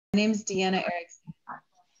name's Deanna Erickson.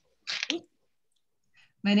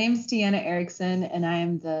 My name's Deanna Erickson, and I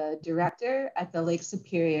am the director at the Lake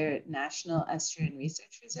Superior National Estuarine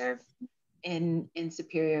Research Reserve in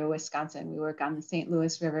Superior, Wisconsin. We work on the St.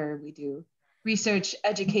 Louis River. We do research,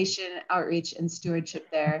 education, outreach, and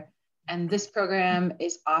stewardship there. And this program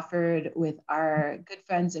is offered with our good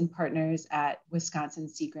friends and partners at Wisconsin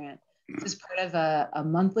Sea Grant. This is part of a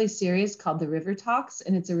monthly series called the River Talks,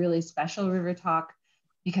 and it's a really special River Talk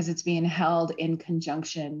because it's being held in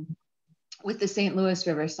conjunction with the St. Louis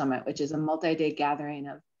River Summit, which is a multi-day gathering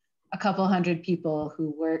of a couple hundred people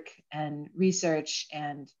who work and research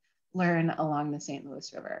and learn along the St.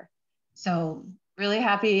 Louis River. So really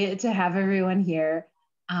happy to have everyone here.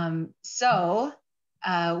 We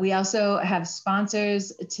also have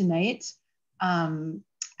sponsors tonight.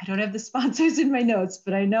 I don't have the sponsors in my notes,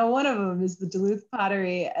 but I know one of them is the Duluth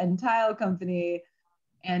Pottery and Tile Company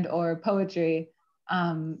and or Poetry.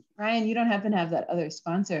 Ryan, you don't happen to have that other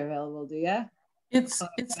sponsor available, do you? It's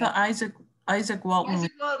the Isaac Walton.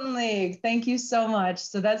 Isaac Walton League. Thank you so much.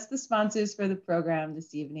 So that's the sponsors for the program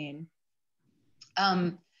this evening.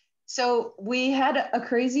 So we had a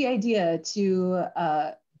crazy idea to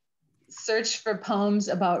search for poems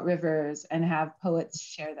about rivers and have poets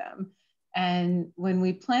share them. And when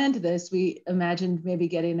we planned this, we imagined maybe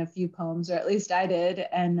getting a few poems, or at least I did.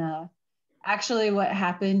 And actually what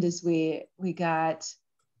happened is we got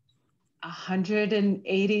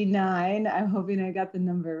 189, I'm hoping I got the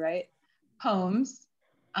number right, poems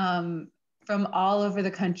from all over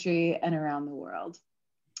the country and around the world.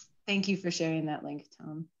 Thank you for sharing that link,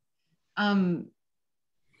 Tom.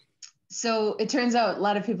 So it turns out a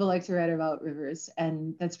lot of people like to write about rivers,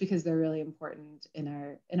 and that's because they're really important in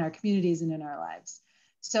our communities and in our lives.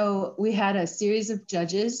 So we had a series of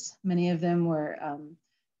judges. Many of them were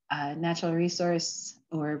natural resource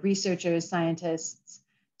or researchers, scientists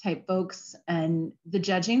type folks, and the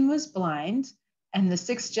judging was blind. And the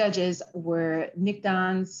 6 judges were Nick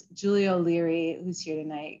Dons, Julia O'Leary, who's here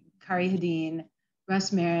tonight, Kari Hadeen,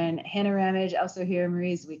 Russ Marin, Hannah Ramage, also here,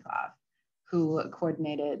 Marie Zwickhoff, who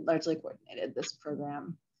largely coordinated this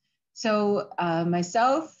program. So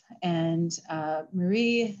myself and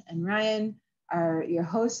Marie and Ryan are your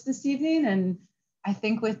hosts this evening. And I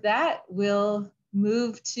think with that, we'll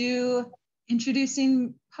move to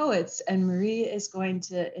introducing poets. And Marie is going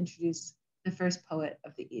to introduce the first poet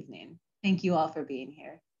of the evening. Thank you all for being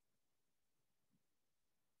here.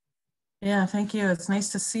 Yeah, thank you. It's nice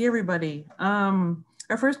to see everybody. Our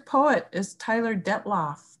first poet is Tyler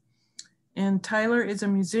Detloff. And Tyler is a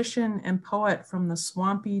musician and poet from the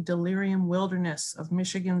swampy delirium wilderness of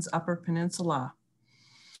Michigan's Upper Peninsula.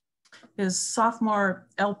 His sophomore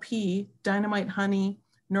LP, Dynamite Honey,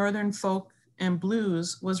 Northern Folk and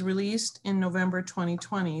Blues, was released in November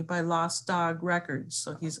 2020 by Lost Dog Records.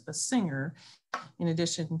 So he's a singer in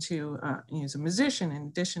addition to, he's a musician in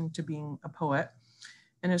addition to being a poet.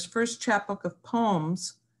 And his first chapbook of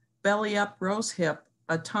poems, Belly Up Rose Hip,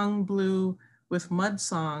 A Tongue Blue with Mud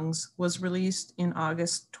Songs, was released in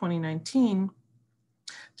August 2019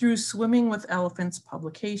 through Swimming with Elephants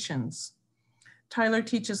Publications. Tyler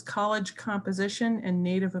teaches college composition and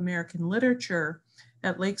Native American literature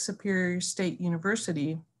at Lake Superior State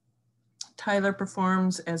University. Tyler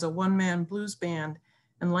performs as a one-man blues band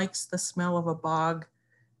and likes the smell of a bog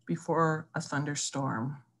before a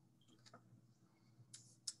thunderstorm.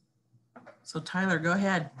 So Tyler, go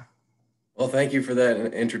ahead. Well, thank you for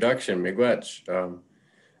that introduction, Miigwech.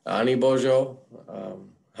 Ani Bojo.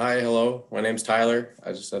 Hi, hello. My name's Tyler.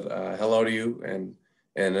 I just said hello to you and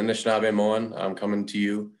Anishinaabe-Moan. I'm coming to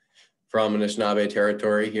you from Anishinaabe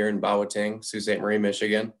territory here in Bawatang, Sault Ste. Marie,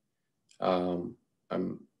 Michigan. I'm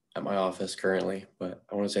at my office currently, but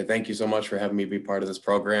I want to say thank you so much for having me be part of this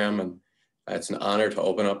program. And it's an honor to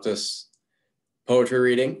open up this poetry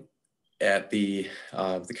reading at the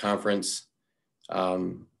conference.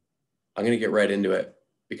 I'm going to get right into it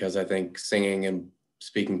because I think singing and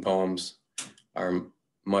speaking poems are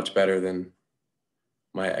much better than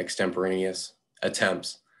my extemporaneous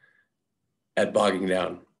attempts at bogging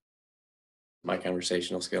down my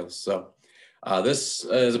conversational skills. So this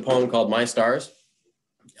is a poem called My Stars,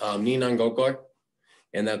 Ninangokor,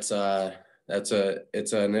 and it's a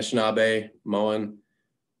Anishinaabe,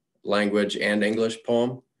 language and English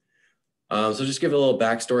poem. So just give a little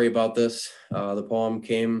backstory about this. The poem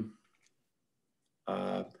came,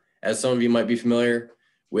 as some of you might be familiar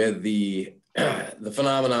with the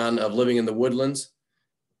phenomenon of living in the woodlands.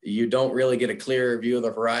 You don't really get a clear view of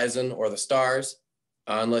the horizon or the stars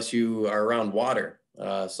unless you are around water.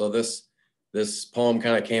 So this poem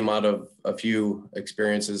kind of came out of a few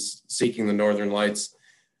experiences seeking the Northern Lights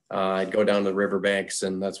I'd go down to the riverbanks,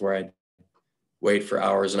 and that's where I'd wait for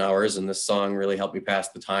hours and hours. And this song really helped me pass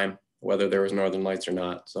the time, whether there was Northern Lights or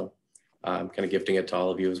not. So I'm kind of gifting it to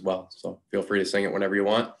all of you as well. So feel free to sing it whenever you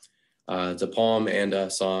want. It's a poem and a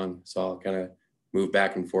song. So I'll kind of move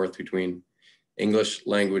back and forth between English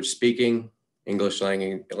language speaking, English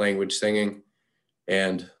language singing,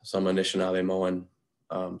 and some Anishinaabe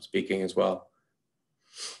speaking as well.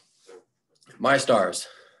 My stars,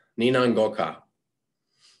 Ninan Goka.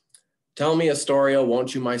 Tell me a story, oh,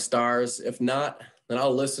 won't you, my stars? If not, then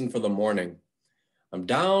I'll listen for the morning. I'm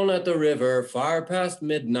down at the river, far past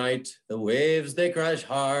midnight. The waves, they crash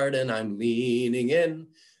hard, and I'm leaning in.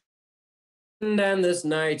 And this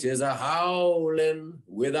night is a howling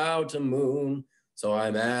without a moon. So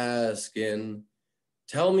I'm asking,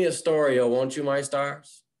 tell me a story, oh, won't you, my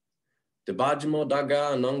stars? Debajimo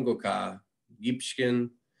daga nongoka, gipshkin,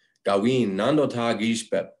 gawin, nandota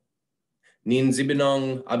gishpep. Nin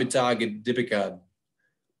zibinong abitag dipikad.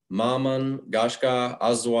 Maman, gashka,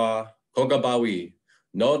 azwa, kogabawi,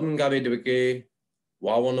 noden gabi dipike,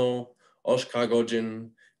 wawano, oshkagojin,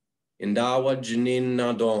 indawa jinin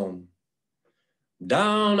nadon.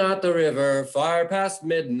 Down at the river, far past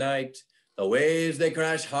midnight, the waves, they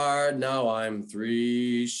crash hard. Now I'm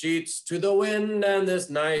 3 sheets to the wind, and this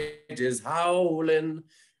night is howling.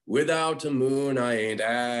 Without a moon, I ain't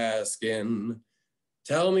asking.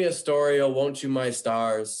 Tell me a story, oh, won't you, my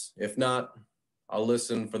stars? If not, I'll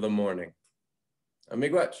listen for the morning.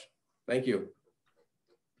 Amigwech. Thank you.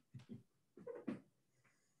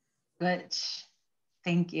 Which,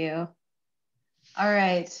 thank you. All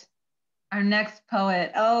right. Our next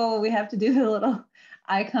poet. Oh, we have to do a little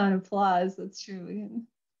icon applause. That's true.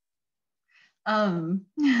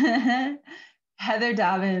 Heather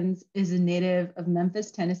Dobbins is a native of Memphis,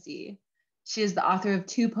 Tennessee. She is the author of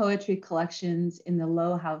 2 poetry collections in the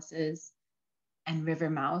Low Houses and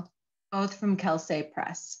Rivermouth, both from Kelsey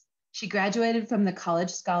Press. She graduated from the College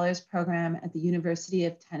Scholars Program at the University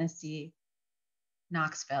of Tennessee,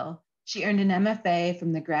 Knoxville. She earned an MFA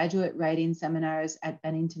from the Graduate Writing Seminars at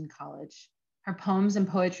Bennington College. Her poems and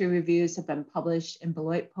poetry reviews have been published in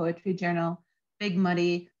Beloit Poetry Journal, Big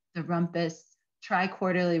Muddy, The Rumpus,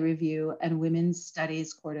 Tri-Quarterly Review, and Women's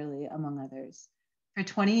Studies Quarterly, among others. For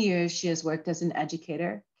 20 years, she has worked as an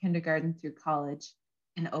educator, kindergarten through college,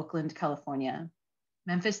 in Oakland, California,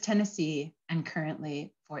 Memphis, Tennessee, and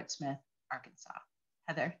currently Fort Smith, Arkansas.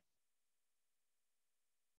 Heather.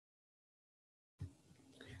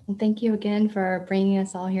 Well, thank you again for bringing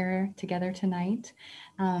us all here together tonight.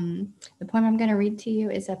 The poem I'm going to read to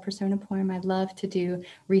you is a persona poem. I love to do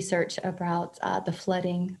research about the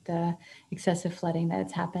flooding, the excessive flooding that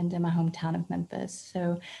has happened in my hometown of Memphis.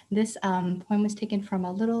 So this poem was taken from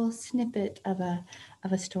a little snippet of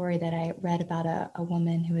a story that I read about a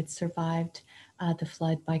woman who had survived the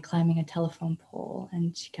flood by climbing a telephone pole,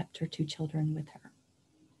 and she kept her 2 children with her.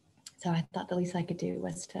 So I thought the least I could do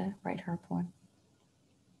was to write her a poem.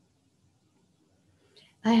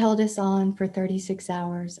 I held us on for 36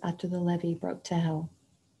 hours after the levee broke to hell.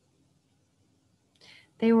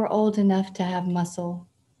 They were old enough to have muscle,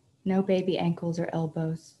 no baby ankles or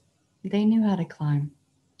elbows. They knew how to climb,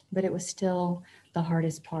 but it was still the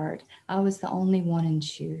hardest part. I was the only one in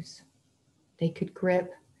shoes. They could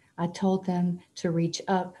grip. I told them to reach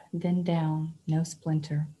up, then down, no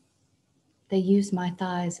splinter. They used my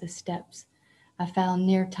thighs as steps. I found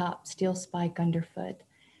near top steel spike underfoot.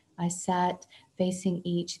 I sat facing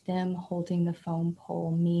each, them holding the foam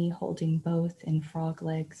pole, me holding both in frog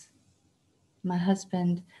legs. My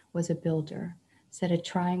husband was a builder, said a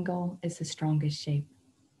triangle is the strongest shape.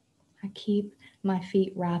 I keep my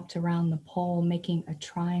feet wrapped around the pole, making a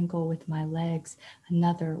triangle with my legs,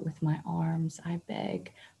 another with my arms. I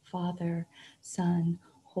beg, Father, Son,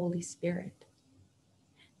 Holy Spirit.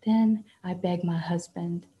 Then I beg my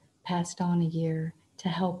husband, passed on a year, to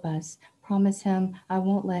help us. Promise him I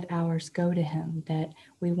won't let ours go to him, that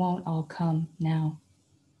we won't all come now.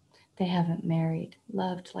 They haven't married,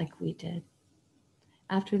 loved like we did.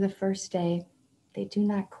 After the first day, they do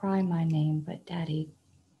not cry my name, but Daddy.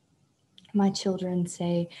 My children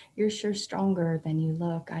say, you're sure stronger than you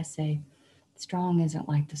look. I say, strong isn't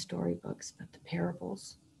like the storybooks, but the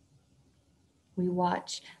parables. We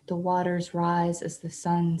watch the waters rise as the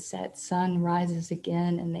sun sets. Sun rises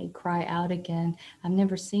again and they cry out again. I've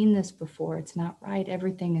never seen this before. It's not right.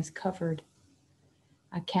 Everything is covered.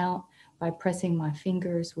 I count by pressing my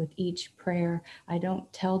fingers with each prayer. I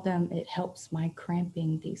don't tell them it helps my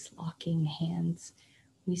cramping these locking hands.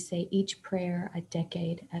 We say each prayer a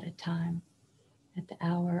decade at a time. At the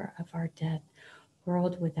hour of our death,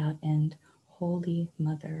 world without end, Holy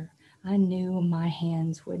Mother, I knew my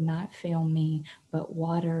hands would not fail me, but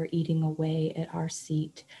water eating away at our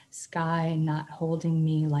seat, sky not holding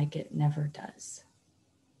me like it never does.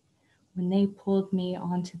 When they pulled me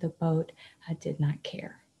onto the boat, I did not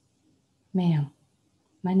care. Ma'am,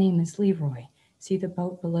 my name is Leroy. See the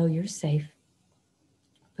boat below, you're safe.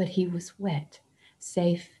 But he was wet.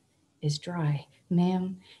 Safe is dry.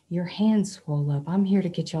 Ma'am, your hands swole up. I'm here to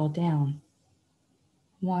get y'all down.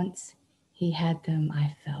 Once he had them,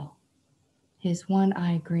 I fell. His one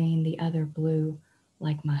eye green, the other blue,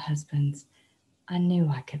 like my husband's. I knew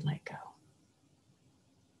I could let go.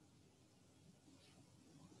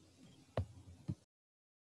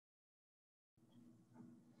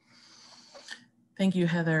 Thank you,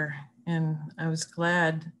 Heather. And I was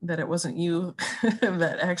glad that it wasn't you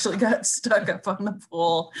that actually got stuck up on the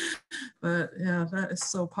pole. But yeah, that is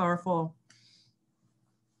so powerful.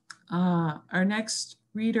 Our next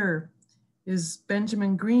reader is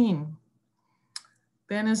Benjamin Green.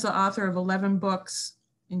 Ben is the author of 11 books,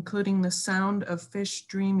 including The Sound of Fish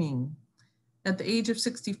Dreaming. At the age of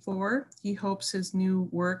 64, he hopes his new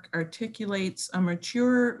work articulates a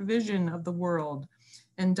mature vision of the world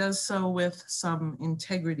and does so with some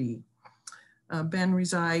integrity. Ben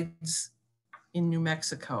resides in New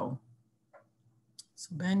Mexico. So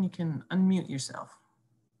Ben, you can unmute yourself.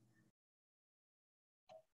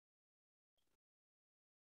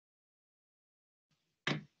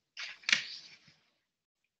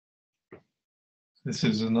 This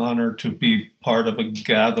is an honor to be part of a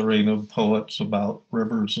gathering of poets about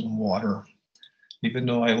rivers and water. Even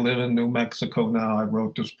though I live in New Mexico now, I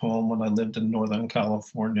wrote this poem when I lived in Northern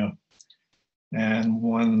California. And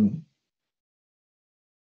one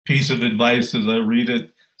piece of advice as I read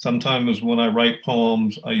it, sometimes when I write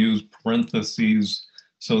poems, I use parentheses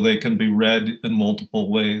so they can be read in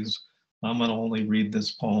multiple ways. I'm gonna only read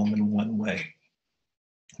this poem in one way.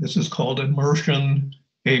 This is called Immersion,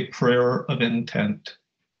 a Prayer of Intent.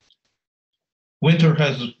 Winter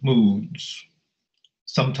has moods.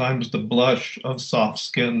 Sometimes the blush of soft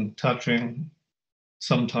skin touching,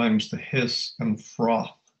 sometimes the hiss and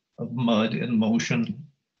froth of mud in motion,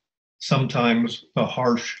 sometimes the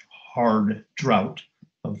harsh, hard drought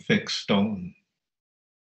of fixed stone.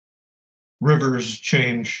 Rivers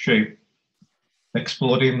change shape,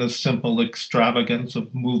 exploiting the simple extravagance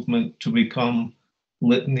of movement to become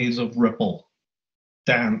litanies of ripple,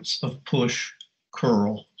 dance of push,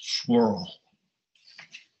 curl, swirl.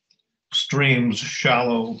 Streams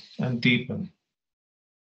shallow and deepen.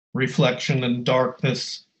 Reflection and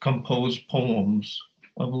darkness compose poems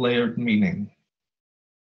of layered meaning.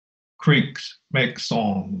 Creeks make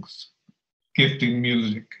songs, gifting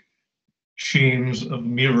music, sheens of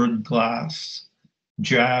mirrored glass,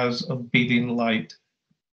 jazz of beating light,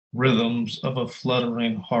 rhythms of a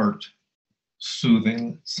fluttering heart,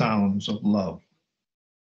 soothing sounds of love.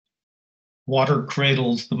 Water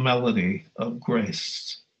cradles the melody of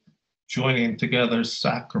grace, joining together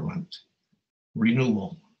sacrament,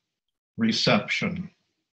 renewal, reception,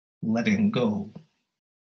 letting go.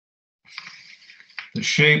 The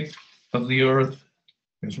shape of the earth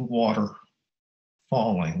is water,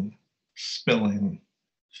 falling, spilling,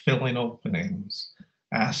 filling openings,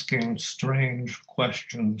 asking strange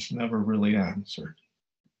questions never really answered.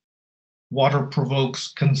 Water provokes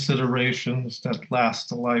considerations that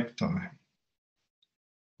last a lifetime.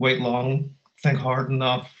 Wait long, think hard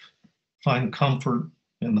enough, find comfort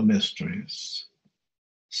in the mysteries.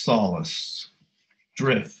 Solace,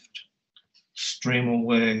 drift, stream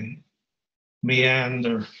away,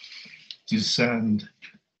 meander, descend,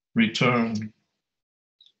 return,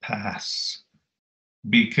 pass,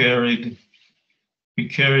 be carried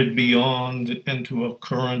beyond into a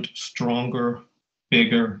current stronger,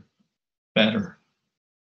 bigger, better.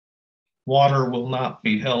 Water will not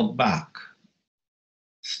be held back.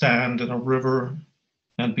 Stand in a river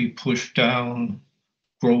and be pushed down,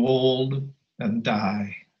 grow old and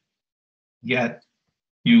die. Yet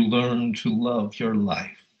you learn to love your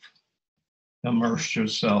life. Immerse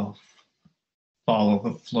yourself, follow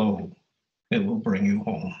the flow. It will bring you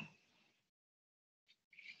home.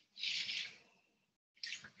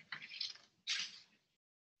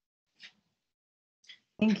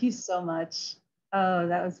 Thank you so much. Oh,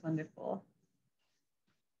 that was wonderful.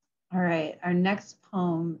 All right, our next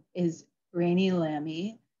poem is Rainey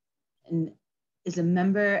Lammy, and is a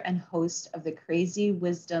member and host of the Crazy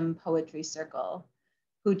Wisdom Poetry Circle,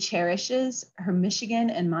 who cherishes her Michigan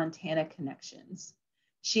and Montana connections.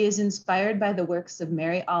 She is inspired by the works of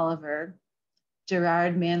Mary Oliver,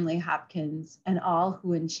 Gerard Manley Hopkins, and all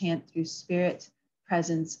who enchant through spirit,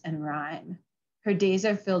 presence, and rhyme. Her days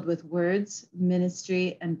are filled with words,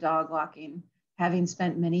 ministry, and dog walking, having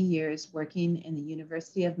spent many years working in the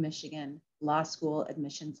University of Michigan Law School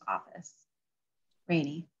Admissions Office.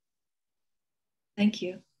 Rainey. Thank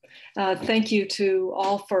you. Thank you to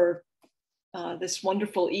all for this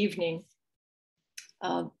wonderful evening.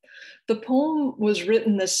 The poem was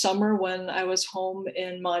written this summer when I was home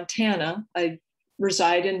in Montana. I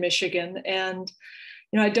reside in Michigan, and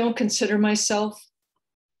I don't consider myself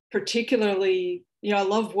particularly, I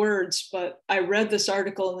love words, but I read this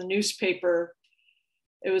article in the newspaper.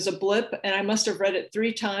 It was a blip, and I must have read it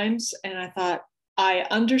 3 times, and I thought, I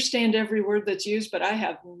understand every word that's used, but I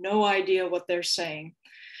have no idea what they're saying.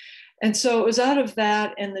 And so it was out of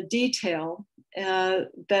that and the detail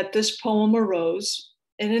that this poem arose.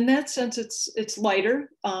 And in that sense, it's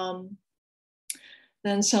lighter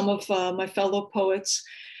than some of my fellow poets.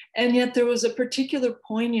 And yet there was a particular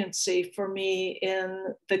poignancy for me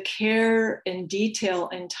in the care and detail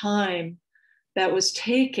and time that was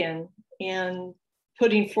taken in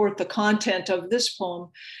putting forth the content of this poem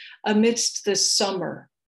amidst this summer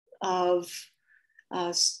of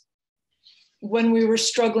when we were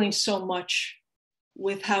struggling so much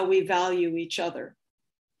with how we value each other.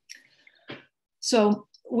 So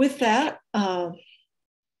with that,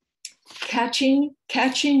 catching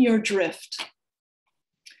your drift.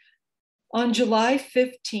 On July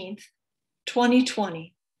 15th,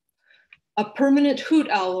 2020, a permanent hoot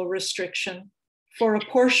owl restriction for a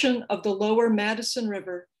portion of the lower Madison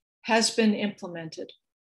River has been implemented.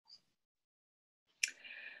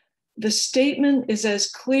 The statement is as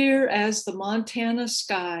clear as the Montana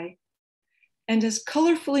sky and as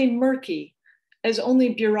colorfully murky as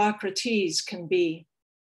only bureaucraties can be.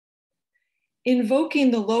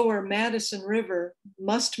 Invoking the lower Madison River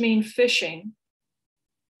must mean fishing.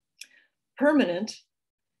 Permanent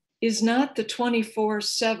is not the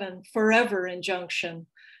 24/7 forever injunction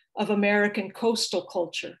of American coastal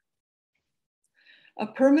culture. A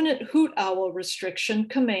permanent hoot owl restriction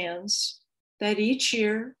commands that each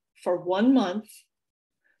year for 1 month,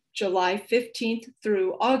 July 15th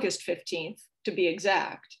through August 15th to be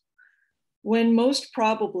exact, when most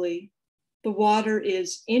probably the water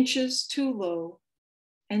is inches too low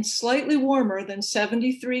and slightly warmer than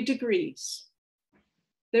 73 degrees,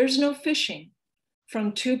 there's no fishing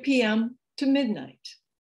from 2 p.m. to midnight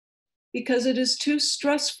because it is too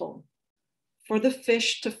stressful for the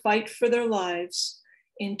fish to fight for their lives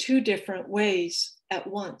in 2 different ways at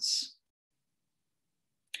once.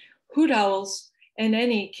 Hoot owls and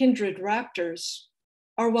any kindred raptors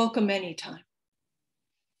are welcome anytime.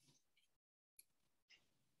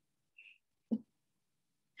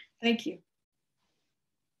 Thank you.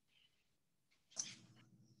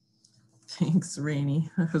 Thanks, Rainey.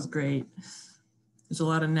 That was great. There's a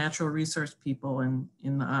lot of natural resource people in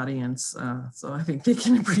the audience, so I think they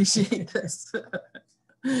can appreciate this.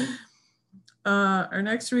 Our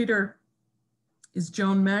next reader is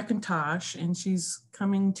Joan McIntosh, and she's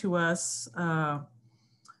coming to us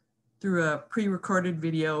through a pre-recorded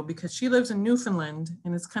video because she lives in Newfoundland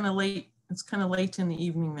and it's kind of late. It's kind of late in the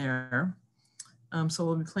evening there. So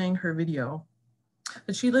we'll be playing her video.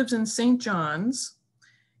 But she lives in St. John's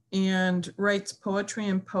and writes poetry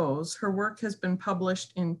and prose. Her work has been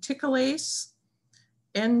published in Tickleace,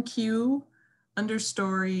 NQ,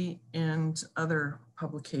 Understory, and other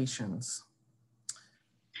publications.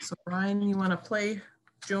 So Ryan, you want to play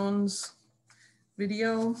Joan's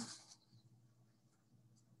video?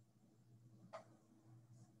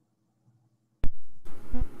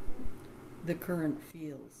 The Current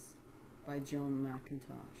Feels by Joan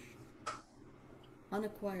McIntosh. On a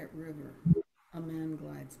quiet river, a man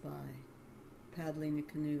glides by, paddling a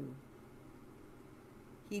canoe.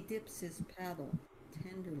 He dips his paddle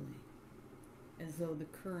tenderly, as though the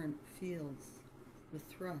current feels the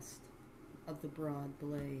thrust of the broad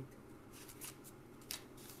blade.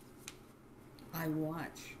 I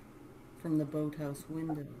watch from the boathouse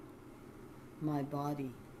window, my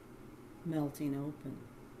body melting open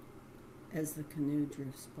as the canoe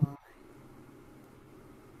drifts by.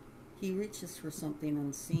 He reaches for something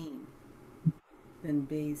unseen, then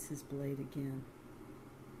bathes his blade again.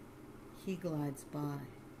 He glides by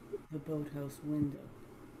the boathouse window,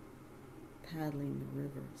 paddling the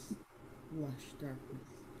river's lush darkness.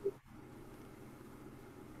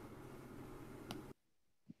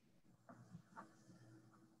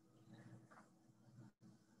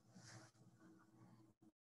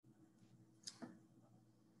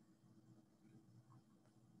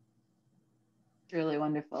 Really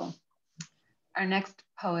wonderful. Our next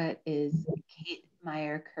poet is Kate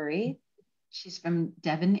Meyer Curry. She's from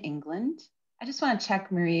Devon, England. I just want to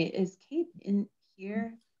check, Marie, is Kate in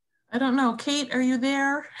here? I don't know. Kate, are you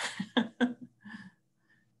there?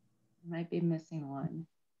 might be missing one.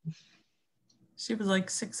 She was like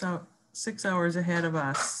 6 hours ahead of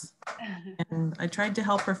us. And I tried to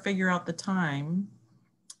help her figure out the time.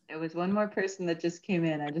 There was one more person that just came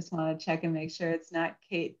in. I just want to check and make sure it's not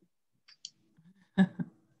Kate.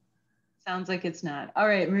 Sounds like it's not. All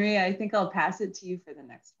right, Maria, I think I'll pass it to you for the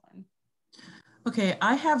next one. Okay,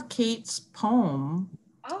 I have Kate's poem.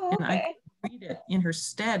 Oh, and I okay. could read it in her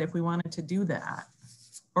stead if we wanted to do that.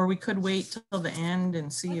 Or we could wait till the end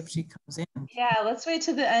and see if she comes in. Yeah, let's wait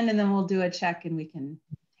till the end and then we'll do a check and we can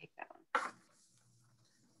take that one.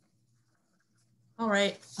 All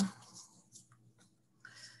right.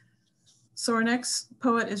 So our next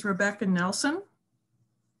poet is Rebecca Nelson.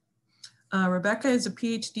 Rebecca is a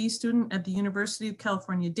PhD student at the University of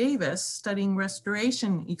California, Davis, studying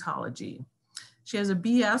restoration ecology. She has a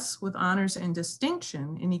BS with honors and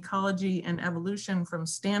distinction in ecology and evolution from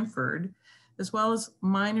Stanford, as well as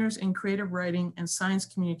minors in creative writing and science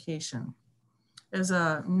communication. As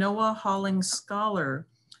a Noah Hawlings Scholar,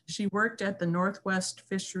 she worked at the Northwest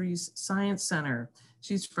Fisheries Science Center.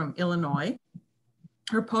 She's from Illinois.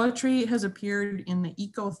 Her poetry has appeared in the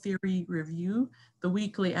Eco Theory Review, the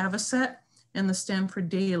Weekly Avocet, and the Stanford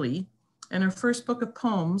Daily. And her first book of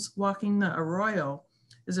poems, Walking the Arroyo,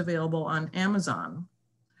 is available on Amazon.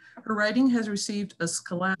 Her writing has received a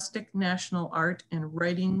Scholastic National Art and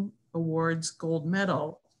Writing Awards Gold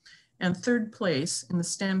Medal and 3rd place in the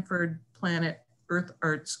Stanford Planet Earth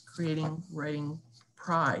Arts Creative Writing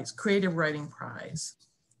Prize.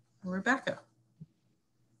 Rebecca.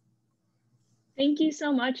 Thank you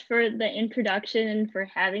so much for the introduction and for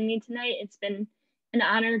having me tonight. It's been an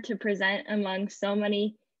honor to present among so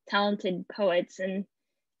many talented poets. And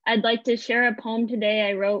I'd like to share a poem today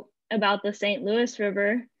I wrote about the St. Louis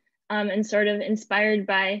River and sort of inspired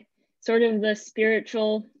by sort of the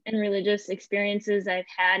spiritual and religious experiences I've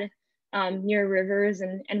had near rivers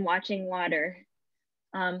and watching water.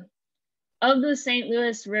 Of the St.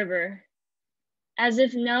 Louis River, as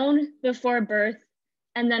if known before birth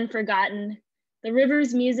and then forgotten, the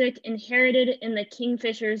river's music inherited in the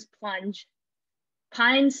kingfisher's plunge.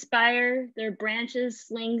 Pines spire, their branches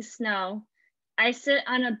sling snow. I sit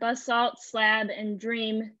on a basalt slab and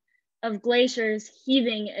dream of glaciers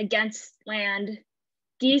heaving against land.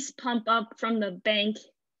 Geese pump up from the bank.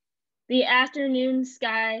 The afternoon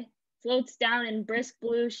sky floats down in brisk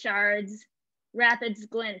blue shards. Rapids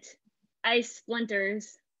glint, ice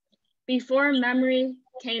splinters. Before memory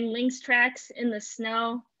came lynx tracks in the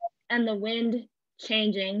snow and the wind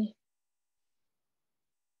changing.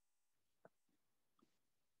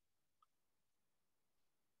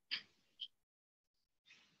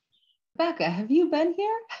 Rebecca, have you been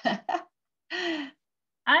here?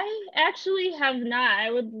 I actually have not.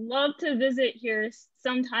 I would love to visit here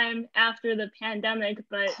sometime after the pandemic,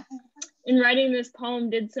 but in writing this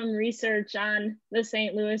poem, did some research on the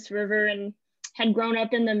St. Louis River and had grown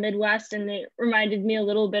up in the Midwest, and it reminded me a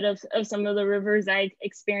little bit of some of the rivers I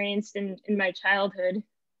experienced in my childhood.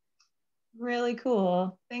 Really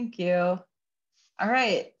cool. Thank you. All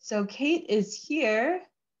right. So Kate is here.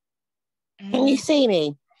 Can you see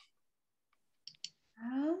me?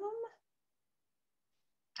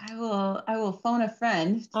 I will phone a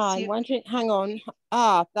friend. I'm wondering, hang on.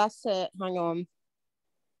 That's it. Hang on.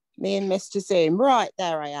 Me and Mr. Zoom. Right,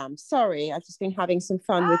 there I am. Sorry, I've just been having some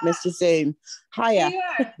fun with Mr. Zoom. Hiya. There you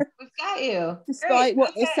are. We've got you. Despite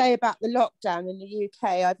what they say about the lockdown in the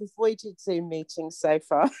UK, I've avoided Zoom meetings so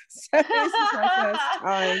far. So this is my first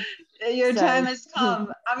time. Your time has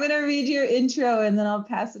come. I'm going to read your intro and then I'll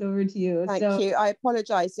pass it over to you. Thank you. I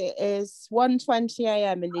apologize. It is 1:20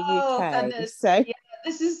 a.m. in the UK. Goodness. So yeah,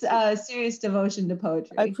 this is serious devotion to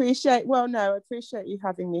poetry. I appreciate you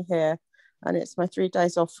having me here. And it's my 3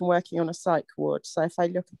 days off from working on a psych ward. So if I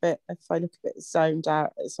look a bit zoned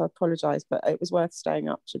out, so I apologise, but it was worth staying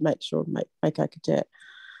up to make I could do it.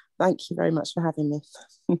 Thank you very much for having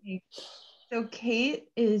me. So Kate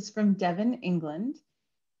is from Devon, England.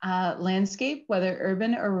 Landscape, whether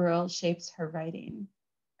urban or rural, shapes her writing.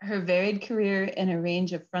 Her varied career in a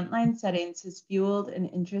range of frontline settings has fueled an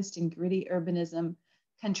interest in gritty urbanism,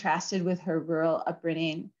 contrasted with her rural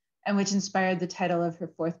upbringing, and which inspired the title of her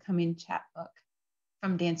forthcoming chapbook,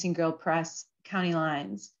 From Dancing Girl Press, County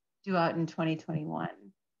Lines, due out in 2021.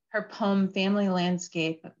 Her poem, Family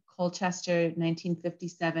Landscape, Colchester,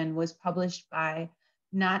 1957, was published by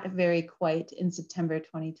Not Very Quite in September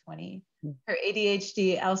 2020. Her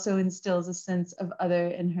ADHD also instills a sense of other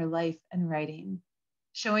in her life and writing.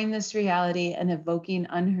 Showing this reality and evoking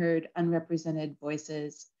unheard, unrepresented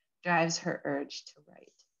voices drives her urge to write.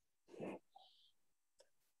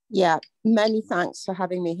 Yeah, many thanks for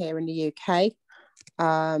having me here in the UK.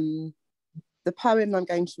 The poem I'm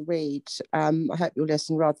going to read, I hope you'll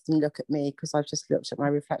listen rather than look at me, because I've just looked at my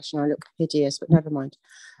reflection. I look hideous, but never mind.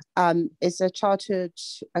 It's a childhood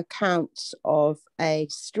account of a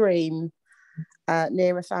stream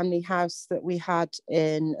near a family house that we had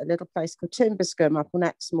in a little place called Timberscombe up on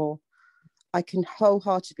Exmoor. I can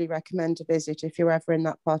wholeheartedly recommend a visit if you're ever in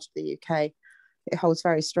that part of the UK. It holds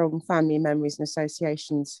very strong family memories and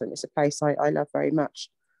associations, and it's a place I love very much.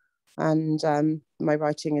 And my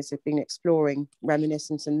writing has been exploring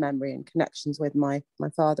reminiscence and memory and connections with my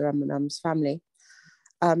father and my mum's family.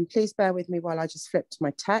 Please bear with me while I just flip to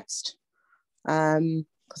my text,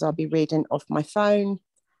 because I'll be reading off my phone.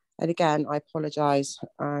 And again, I apologise.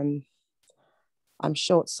 I'm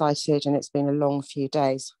short-sighted and it's been a long few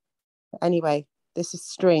days. But anyway, this is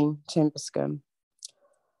Stream, Timberscombe.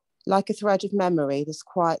 Like a thread of memory, this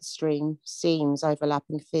quiet stream seems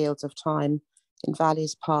overlapping fields of time in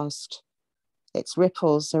valleys past. Its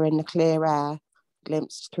ripples are in the clear air,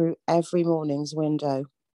 glimpsed through every morning's window.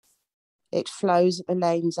 It flows at the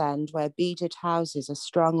lane's end where beaded houses are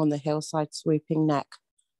strung on the hillside swooping neck,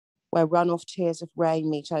 where run-off tears of rain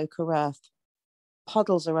meet ochre earth.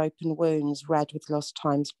 Puddles are open wounds red with lost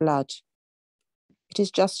time's blood. It is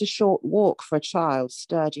just a short walk for a child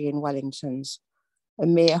sturdy in Wellingtons, a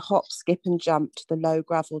mere hop, skip and jump to the low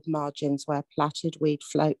gravelled margins where plaited weed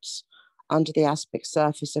floats under the aspic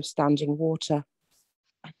surface of standing water.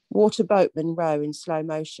 Water boatmen row in slow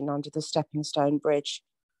motion under the stepping stone bridge,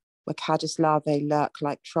 where caddis larvae lurk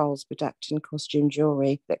like trolls bedecked in costume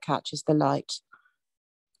jewellery that catches the light.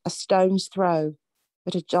 A stone's throw,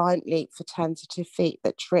 but a giant leap for tentative feet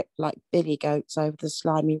that trip like billy goats over the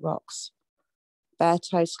slimy rocks. Bare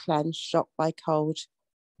toes clenched, shocked by cold,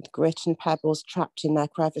 with grit and pebbles trapped in their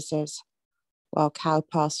crevices, while cow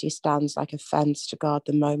pasty stands like a fence to guard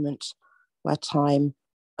the moment where time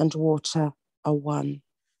and water are one.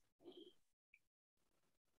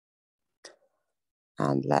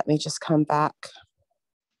 And let me just come back.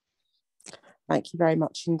 Thank you very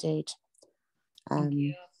much indeed. Thank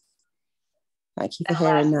you. Thank you for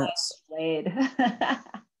hearing that.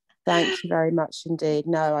 Thank you very much indeed.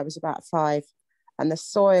 No, I was about 5, and the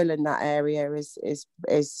soil in that area is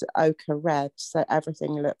ochre red, so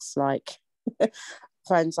everything looks like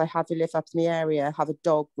friends I have who live up in the area have a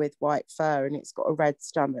dog with white fur, and it's got a red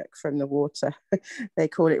stomach from the water. They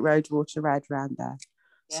call it road water red around there.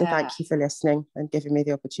 Yeah. So thank you for listening and giving me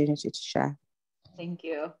the opportunity to share. Thank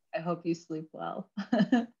you. I hope you sleep well.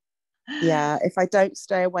 Yeah, if I don't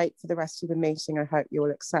stay awake for the rest of the meeting, I hope you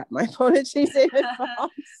will accept my apologies in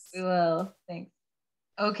advance. We will. Thanks.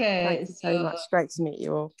 Okay. Thank you so much. Great to meet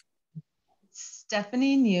you all.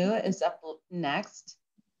 Stephanie New is up next.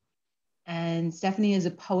 And Stephanie is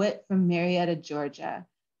a poet from Marietta, Georgia.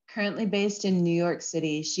 Currently based in New York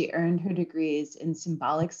City, she earned her degrees in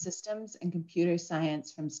symbolic systems and computer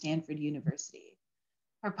science from Stanford University.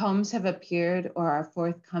 Her poems have appeared or are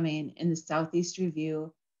forthcoming in the Southeast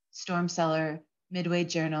Review, Storm Cellar, Midway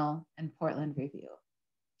Journal, and Portland Review.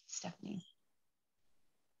 Stephanie.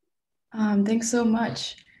 Thanks so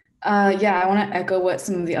much. Yeah, I want to echo what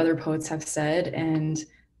some of the other poets have said, and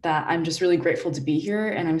that I'm just really grateful to be here,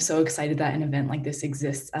 and I'm so excited that an event like this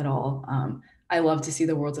exists at all. I love to see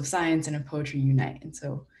the worlds of science and of poetry unite, and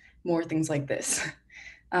so more things like this.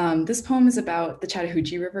 This poem is about the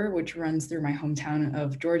Chattahoochee River, which runs through my hometown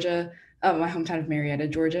of Georgia, my hometown of Marietta,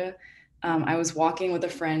 Georgia. I was walking with a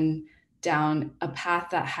friend down a path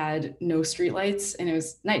that had no streetlights, and it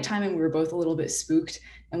was nighttime, and we were both a little bit spooked,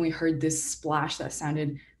 and we heard this splash that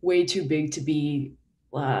sounded way too big to be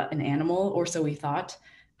an animal, or so we thought.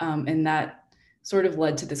 And that sort of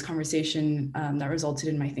led to this conversation that resulted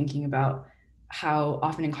in my thinking about how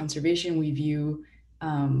often in conservation we view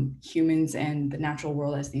humans and the natural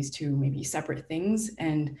world as these two maybe separate things,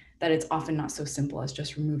 and that it's often not so simple as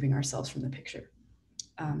just removing ourselves from the picture.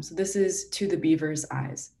 So this is To the Beaver's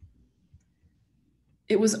Eyes.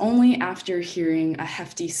 It was only after hearing a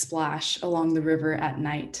hefty splash along the river at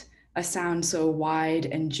night, a sound so wide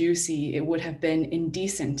and juicy it would have been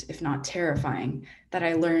indecent if not terrifying, that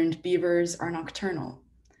I learned beavers are nocturnal.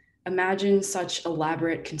 Imagine such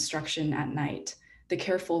elaborate construction at night, the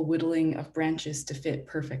careful whittling of branches to fit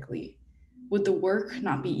perfectly. Would the work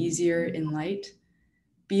not be easier in light?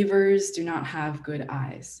 Beavers do not have good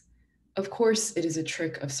eyes. Of course, it is a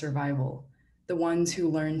trick of survival. The ones who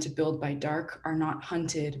learn to build by dark are not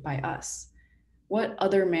hunted by us. What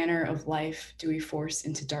other manner of life do we force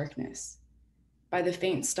into darkness? By the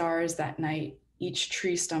faint stars that night, each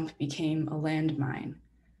tree stump became a landmine.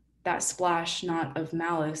 That splash not of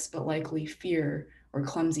malice, but likely fear or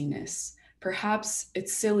clumsiness. Perhaps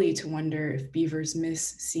it's silly to wonder if beavers miss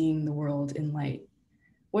seeing the world in light.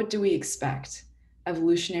 What do we expect?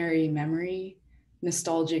 Evolutionary memory?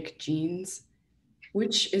 Nostalgic genes?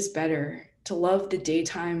 Which is better, to love the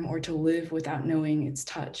daytime or to live without knowing its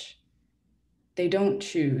touch? They don't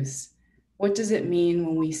choose. What does it mean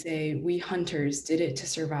when we say we hunters did it to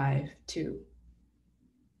survive too?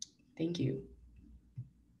 Thank you.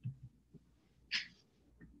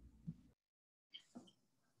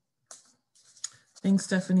 Thanks,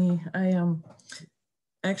 Stephanie. I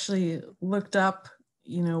actually looked up,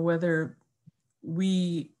 whether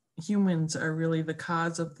we humans are really the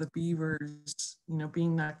cause of the beavers,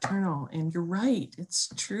 being nocturnal. And you're right, it's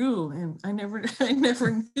true. And I never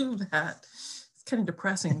knew that. It's kind of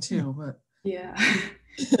depressing too, but yeah.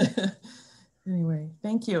 Anyway,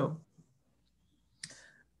 thank you.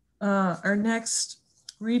 Our next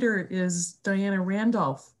reader is Diana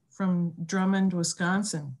Randolph from Drummond,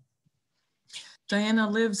 Wisconsin. Diana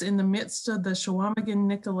lives in the midst of the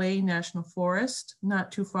Chequamegon-Nicolet National Forest,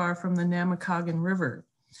 not too far from the Namakagon River.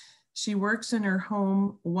 She works in her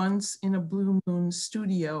home once in a blue moon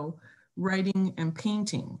studio, writing and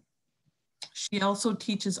painting. She also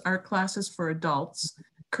teaches art classes for adults,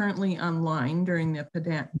 currently online during the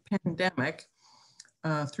pandemic,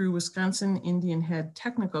 through Wisconsin Indian Head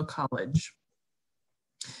Technical College.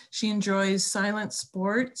 She enjoys silent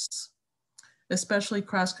sports, especially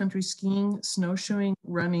cross-country skiing, snowshoeing,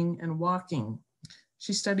 running, and walking.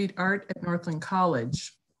 She studied art at Northland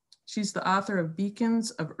College. She's the author of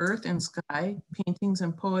Beacons of Earth and Sky, Paintings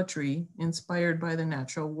and Poetry Inspired by the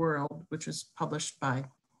Natural World, which was published by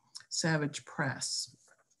Savage Press.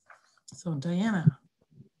 So Diana,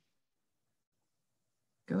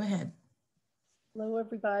 go ahead. Hello,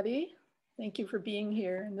 everybody. Thank you for being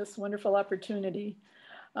here and this wonderful opportunity.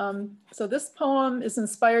 So this poem is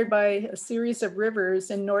inspired by a series of rivers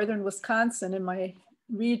in northern Wisconsin in my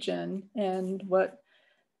region. And what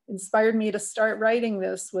inspired me to start writing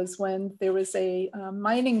this was when there was a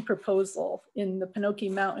mining proposal in the Pinocchi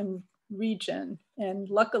Mountain region. And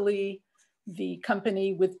luckily the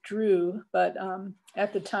company withdrew, but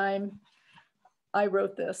at the time I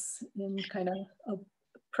wrote this in kind of a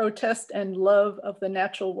protest and love of the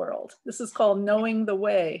natural world. This is called Knowing the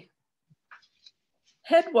Way.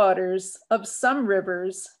 Headwaters of some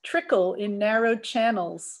rivers trickle in narrow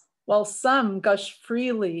channels, while some gush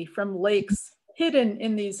freely from lakes hidden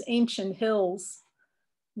in these ancient hills.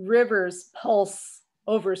 Rivers pulse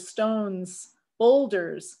over stones,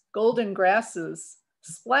 boulders, golden grasses,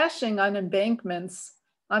 splashing on embankments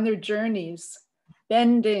on their journeys,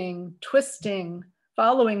 bending, twisting,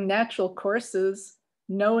 following natural courses,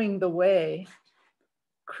 knowing the way.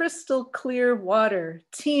 Crystal clear water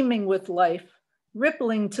teeming with life,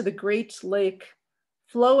 rippling to the great lake,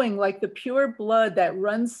 flowing like the pure blood that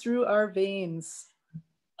runs through our veins.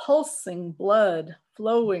 Pulsing blood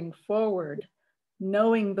flowing forward,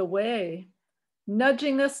 knowing the way,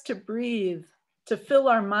 nudging us to breathe, to fill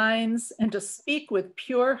our minds and to speak with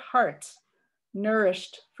pure heart,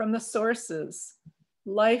 nourished from the sources,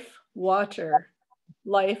 life water,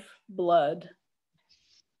 life blood.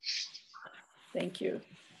 Thank you.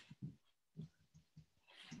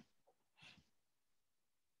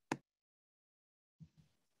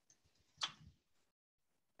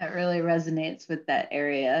 That really resonates with that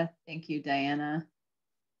area. Thank you, Diana.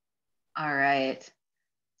 All right.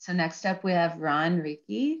 So next up we have Ron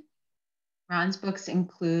Ricky. Ron's books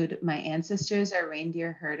include My Ancestors Are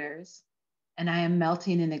Reindeer Herders, and I Am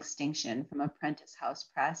Melting in Extinction from Apprentice House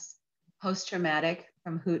Press, Post-Traumatic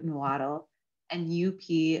from Hoot and Waddle, and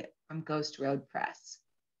UP from Ghost Road Press.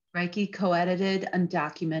 Reiki co-edited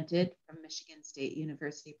Undocumented from Michigan State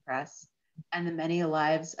University Press, and The Many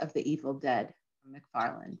Lives of the Evil Dead from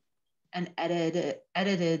McFarland, and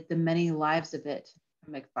edited The Many Lives of It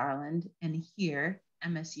from McFarland, and Here,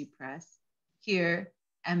 MSU Press, Here,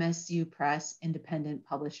 MSU Press Independent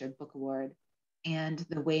Publisher Book Award, and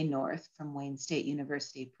The Way North from Wayne State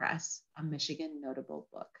University Press, a Michigan notable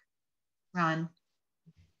book. Ron.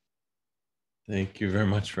 Thank you very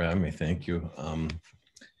much for having me. Thank you.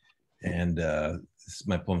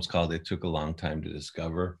 My poem's called It Took a Long Time to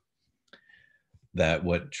Discover. That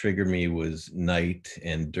what triggered me was night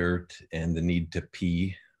and dirt and the need to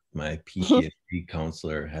pee. My PTSD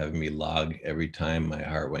counselor having me log every time my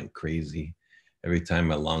heart went crazy, every time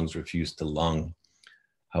my lungs refused to lung.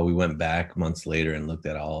 How we went back months later and looked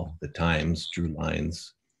at all the times, drew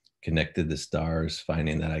lines, connected the stars,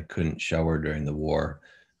 finding that I couldn't shower during the war,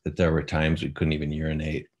 that there were times we couldn't even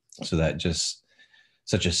urinate. So that just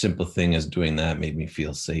such a simple thing as doing that made me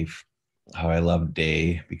feel safe. How I love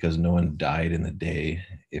day because no one died in the day,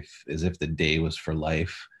 as if the day was for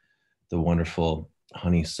life. The wonderful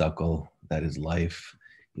honeysuckle that is life,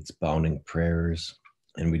 its bounding prayers,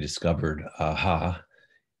 And we discovered, aha,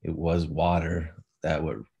 it was water. That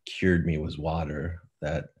what cured me was water.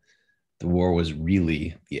 That the war was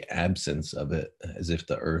really the absence of it, as if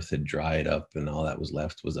the earth had dried up and all that was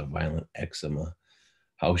left was a violent eczema.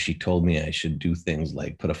 How she told me I should do things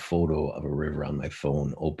like put a photo of a river on my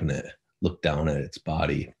phone, open it, look down at its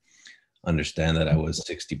body, understand that I was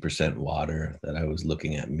 60% water, that I was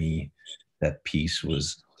looking at me, that peace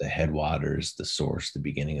was the headwaters, the source, the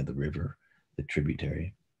beginning of the river, the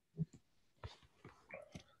tributary.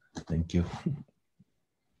 Thank you.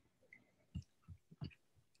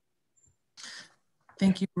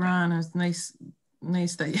 Thank you, Ron. It was nice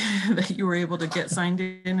that, that you were able to get signed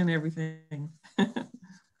in and everything.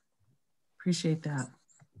 Appreciate that.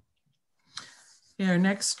 Yeah, our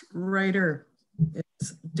next writer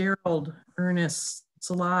is Daryl Ernest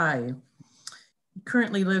Salai. He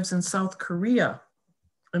currently lives in South Korea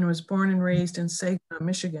and was born and raised in Saginaw,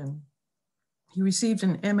 Michigan. He received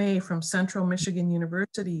an MA from Central Michigan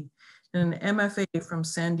University and an MFA from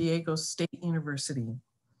San Diego State University.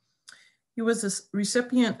 He was a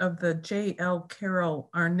recipient of the J.L. Carroll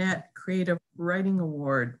Arnett Creative Writing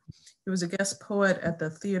Award. He was a guest poet at the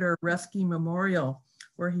Theodore Rethke Memorial,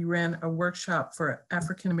 where he ran a workshop for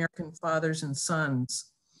African-American fathers and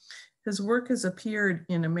sons. His work has appeared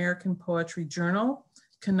in American Poetry Journal,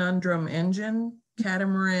 Conundrum Engine,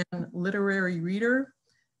 Catamaran Literary Reader,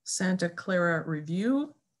 Santa Clara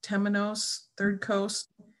Review, Temenos, Third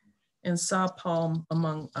Coast, and Saw Palm,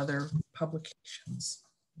 among other publications.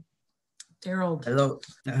 Daryl. Hello,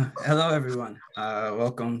 hello everyone.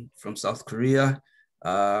 Welcome from South Korea.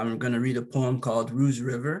 I'm going to read a poem called Rouge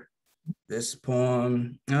River. This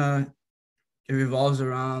poem, it revolves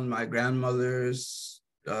around my grandmother's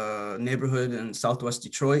neighborhood in Southwest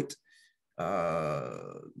Detroit.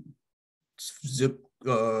 Zip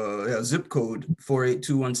code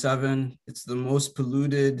 48217. It's the most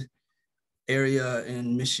polluted area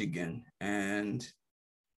in Michigan, and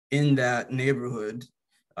in that neighborhood,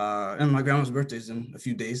 and my grandma's birthday is in a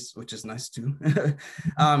few days, which is nice too.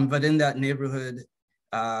 But in that neighborhood,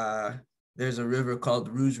 there's a river called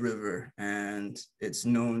Rouge River, and it's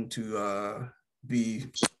known to be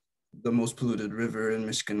the most polluted river in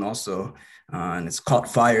Michigan also. And it's caught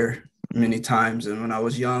fire many times. And when I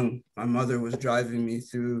was young, my mother was driving me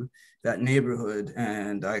through that neighborhood,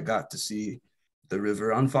 and I got to see the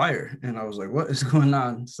river on fire. And I was like, what is going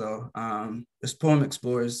on? So this poem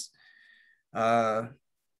explores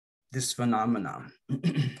this phenomenon.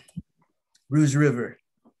 Rouge River.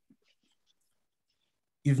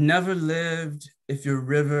 You've never lived if your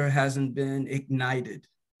river hasn't been ignited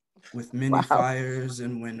with many fires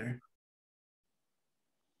in winter.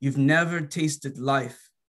 You've never tasted life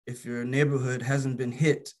if your neighborhood hasn't been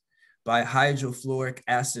hit by hydrofluoric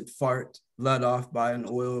acid fart let off by an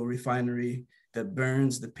oil refinery that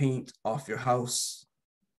burns the paint off your house.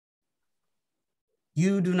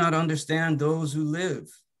 You do not understand those who live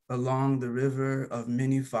along the river of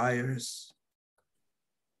many fires.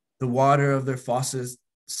 The water of their faucets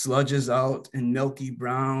sludges out in milky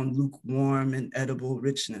brown, lukewarm, and edible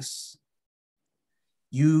richness.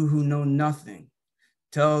 You who know nothing,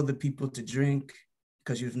 tell the people to drink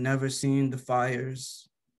because you've never seen the fires,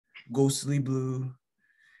 ghostly blue.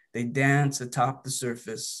 They dance atop the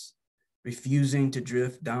surface, refusing to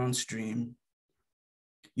drift downstream.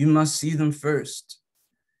 You must see them first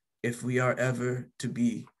if we are ever to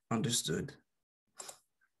be understood.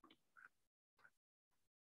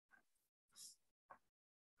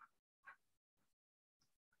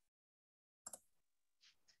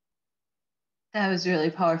 That was really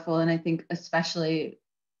powerful. And I think especially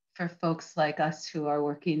for folks like us who are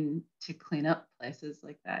working to clean up places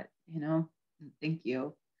like that, you know, thank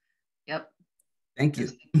you. Yep. Thank you.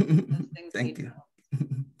 Those things Thank you.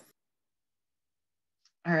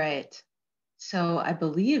 All right. So I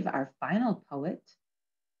believe our final poet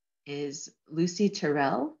is Lucy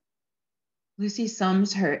Terrell. Lucy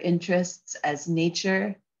sums her interests as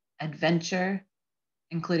nature, adventure,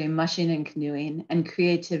 including mushing and canoeing, and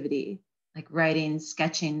creativity, like writing,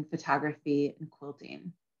 sketching, photography, and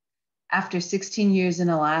quilting. After 16 years in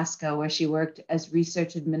Alaska, where she worked as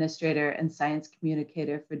research administrator and science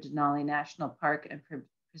communicator for Denali National Park and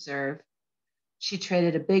Preserve, she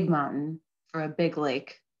traded a big mountain for a big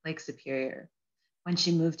lake, Lake Superior, when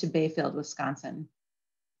she moved to Bayfield, Wisconsin.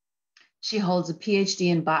 She holds a PhD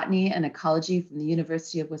in botany and ecology from the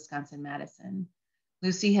University of Wisconsin-Madison.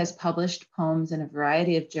 Lucy has published poems in a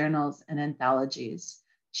variety of journals and anthologies.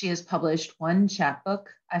 She has published one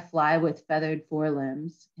chapbook, I Fly with Feathered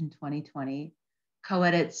Forelimbs, in 2020,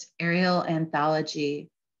 co-edits Aerial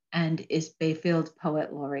Anthology, and is Bayfield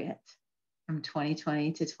Poet Laureate from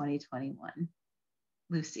 2020 to 2021.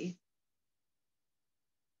 Lucy.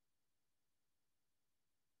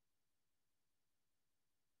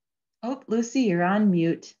 Oh, Lucy, you're on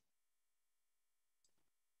mute.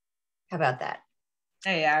 How about that?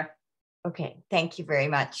 There you are. Okay, thank you very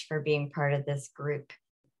much for being part of this group.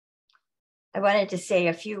 I wanted to say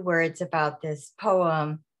a few words about this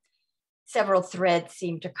poem. Several threads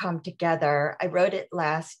seem to come together. I wrote it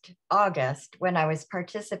last August when I was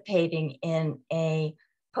participating in a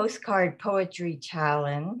postcard poetry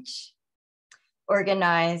challenge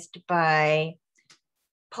organized by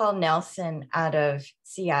Paul Nelson out of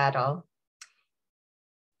Seattle.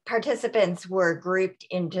 Participants were grouped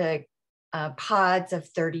into pods of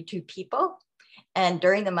 32 people. And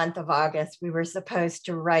during the month of August, we were supposed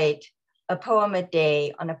to write a poem a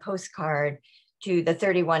day on a postcard to the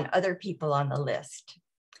 31 other people on the list.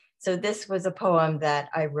 So this was a poem that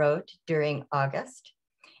I wrote during August.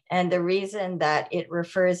 And the reason that it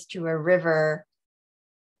refers to a river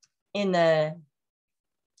in the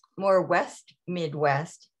more west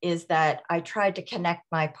Midwest is that I tried to connect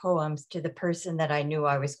my poems to the person that I knew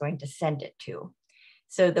I was going to send it to.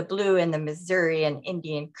 So the Blue and the Missouri and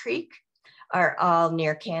Indian Creek are all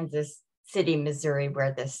near Kansas City, Missouri,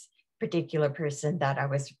 where this particular person that I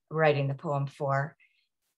was writing the poem for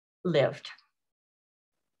lived.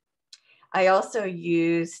 I also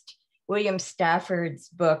used William Stafford's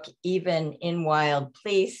book, Even in Wild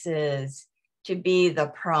Places, to be the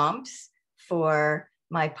prompts for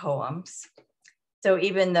my poems. So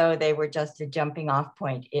even though they were just a jumping off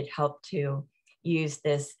point, it helped to use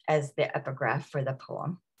this as the epigraph for the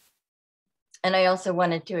poem. And I also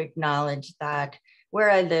wanted to acknowledge that where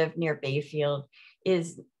I live near Bayfield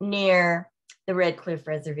is near the Red Cliff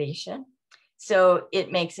Reservation. So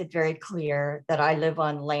it makes it very clear that I live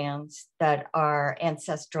on lands that are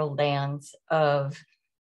ancestral lands of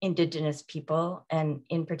Indigenous people, and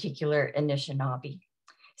in particular, Anishinaabe.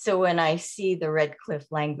 So when I see the Red Cliff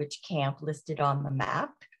Language Camp listed on the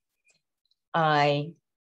map, I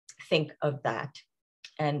think of that,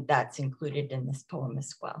 and that's included in this poem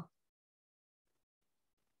as well.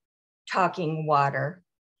 Talking water.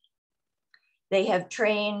 They have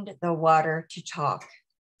trained the water to talk,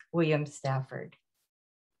 William Stafford.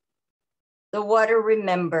 The water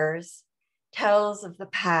remembers, tells of the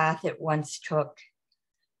path it once took,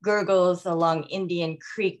 gurgles along Indian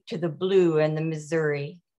Creek to the Blue and the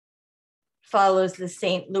Missouri, follows the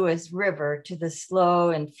St. Louis River to the Slow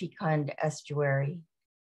and Fecund Estuary,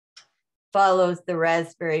 follows the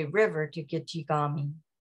Raspberry River to Gitchigami,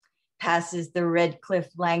 passes the Red Cliff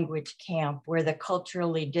Language Camp where the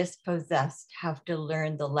culturally dispossessed have to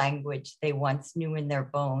learn the language they once knew in their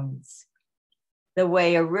bones, the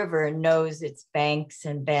way a river knows its banks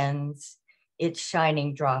and bends, its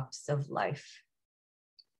shining drops of life.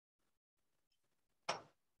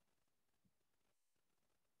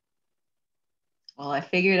 Well, I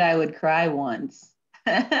figured I would cry once.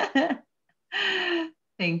 Thank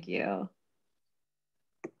you.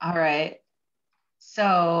 All right.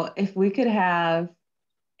 So if we could have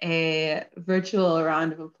a virtual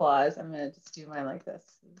round of applause, I'm going to just do mine like this.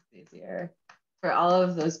 It's easier for all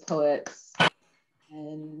of those poets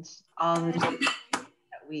and all the ways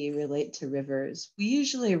that we relate to rivers. We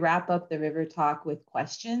usually wrap up the river talk with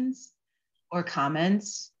questions or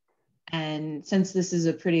comments. And since this is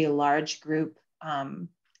a pretty large group, I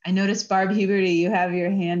noticed, Barb Huberty, you have your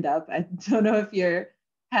hand up. I don't know if you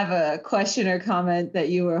have a question or comment that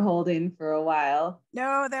you were holding for a while.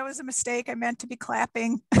 No, that was a mistake. I meant to be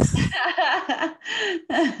clapping. All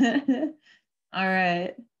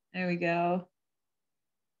right, there we go.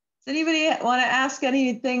 Does anybody want to ask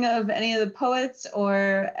anything of any of the poets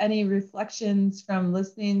or any reflections from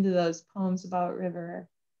listening to those poems about river?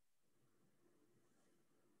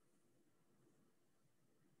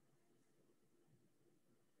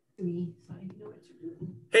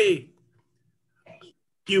 Hey,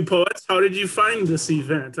 you poets, how did you find this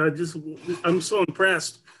event? I'm so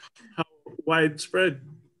impressed how widespread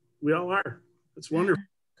we all are. It's wonderful.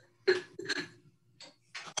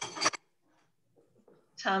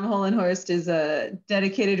 Tom Holenhorst is a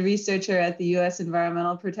dedicated researcher at the U.S.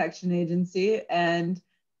 Environmental Protection Agency, and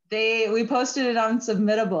we posted it on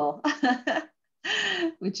Submittable,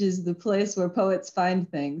 which is the place where poets find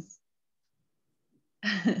things.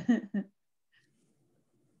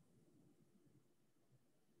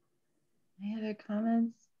 Any other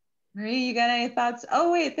comments? Marie, you got any thoughts?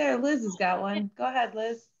 Oh, wait, there, Liz has got one. Go ahead,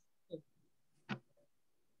 Liz.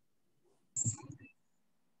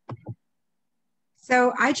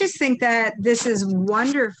 So I just think that this is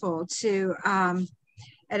wonderful to,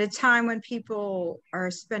 at a time when people are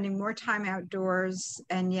spending more time outdoors,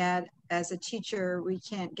 and yet as a teacher, we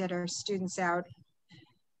can't get our students out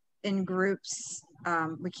in groups,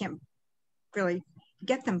 we can't really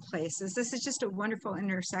get them places. This is just a wonderful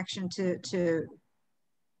intersection to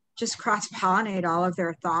just cross-pollinate all of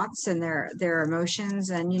their thoughts and their emotions.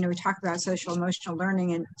 And, you know, we talk about social emotional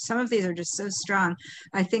learning, and some of these are just so strong.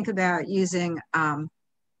 I think about using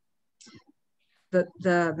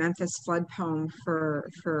the Memphis flood poem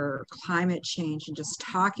for climate change and just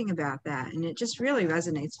talking about that. And it just really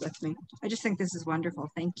resonates with me. I just think this is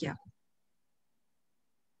wonderful. Thank you.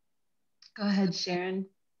 Go ahead, Sharon.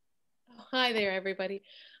 Hi there, everybody.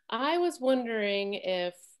 I was wondering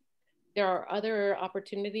if there are other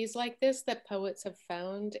opportunities like this that poets have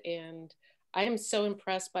found, and I am so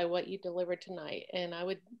impressed by what you delivered tonight, and I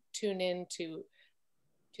would tune in to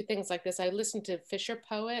things like this. I listened to Fisher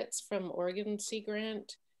Poets from Oregon Sea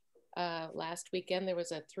Grant last weekend. There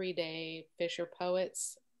was a 3-day Fisher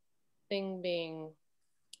Poets thing being,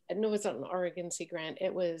 I know it was an Oregon Sea Grant.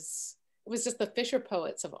 It was just the Fisher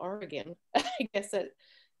Poets of Oregon, I guess that.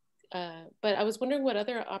 But I was wondering what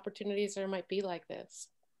other opportunities there might be like this.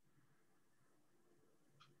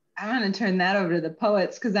 I'm going to turn that over to the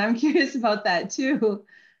poets because I'm curious about that too.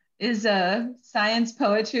 Is science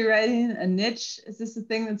poetry writing a niche? Is this a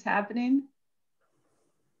thing that's happening?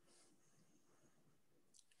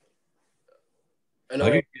 I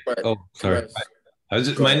know. Oh, sorry. I was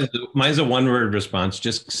just, mine's a one-word response.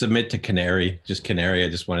 Just submit to Canary. Just Canary. I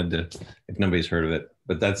just wanted to, if nobody's heard of it,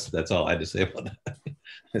 but that's all I had to say about that.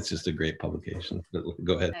 It's just a great publication.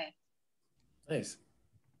 Go ahead. Nice.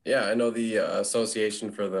 Yeah, I know the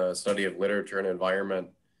Association for the Study of Literature and Environment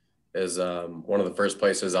is one of the first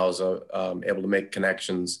places I was able to make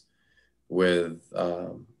connections with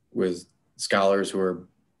scholars who are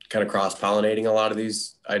kind of cross-pollinating a lot of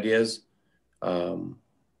these ideas.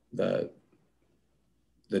 The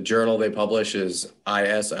journal they publish is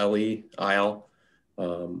ISLE,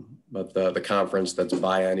 but the conference that's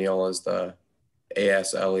biennial is the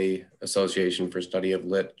ASLE, Association for Study of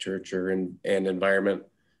Literature and Environment.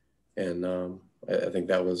 And I think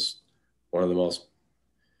that was one of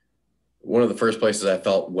the first places I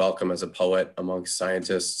felt welcome as a poet amongst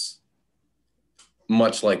scientists,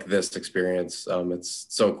 much like this experience. It's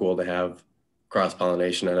so cool to have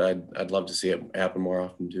cross-pollination, and I'd love to see it happen more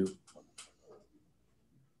often too.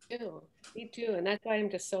 Me too, and that's why I'm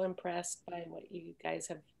just so impressed by what you guys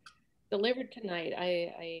have delivered tonight.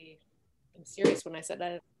 I am serious when I said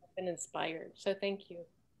that. I've been inspired, so thank you.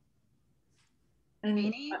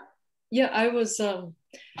 And yeah, I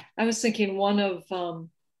was thinking one of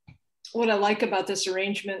what I like about this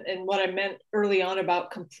arrangement and what I meant early on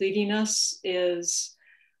about completing us is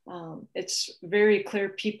it's very clear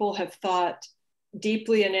people have thought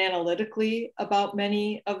deeply and analytically about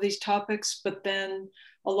many of these topics, but then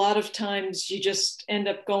a lot of times you just end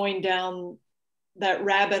up going down that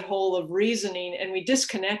rabbit hole of reasoning and we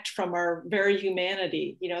disconnect from our very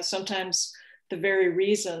humanity. You know, sometimes the very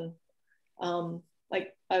reason,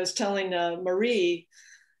 like I was telling Marie,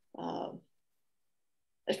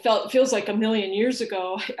 it feels like a million years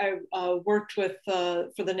ago. I worked with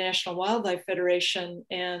for the National Wildlife Federation,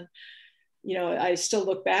 and you know, I still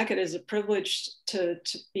look back at it as a privilege to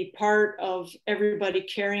be part of everybody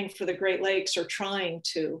caring for the Great Lakes or trying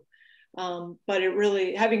to. But it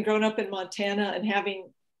really, having grown up in Montana and having,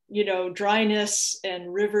 you know, dryness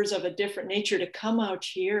and rivers of a different nature, to come out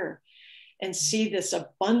here and see this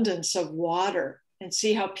abundance of water and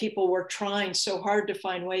see how people were trying so hard to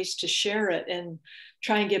find ways to share it and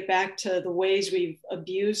try and get back to the ways we've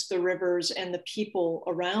abused the rivers and the people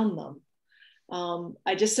around them.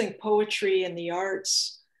 I just think poetry and the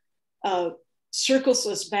arts circles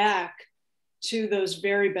us back to those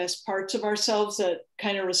very best parts of ourselves that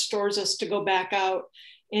kind of restores us to go back out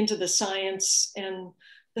into the science and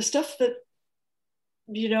the stuff that,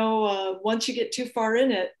 you know, once you get too far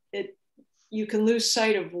in it, you can lose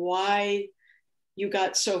sight of why you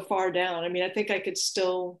got so far down. I mean, I think I could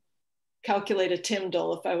still calculate a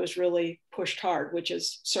Tyndall if I was really pushed hard, which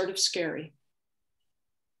is sort of scary.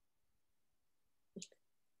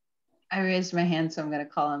 I raised my hand, so I'm going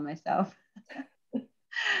to call on myself.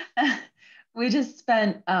 We just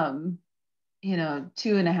spent, you know,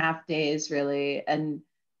 2.5 days really, and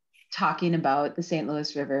talking about the St.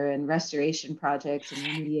 Louis River and restoration projects and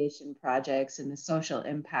remediation projects and the social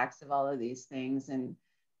impacts of all of these things. And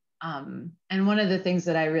one of the things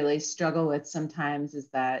that I really struggle with sometimes is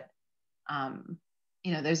that,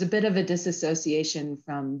 you know, there's a bit of a disassociation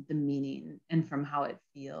from the meaning and from how it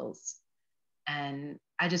feels. And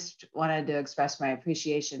I just wanted to express my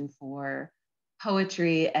appreciation for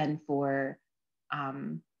poetry and for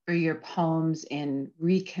your poems in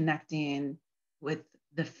reconnecting with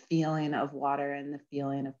the feeling of water and the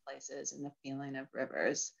feeling of places and the feeling of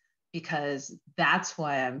rivers. because that's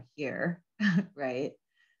why I'm here, right?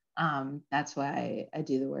 That's why I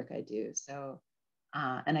do the work I do. So,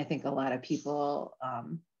 and I think a lot of people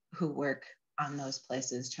who work on those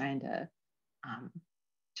places trying to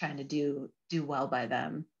do well by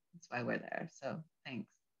them. That's why we're there. So thanks.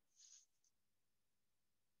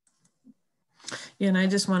 Yeah, and I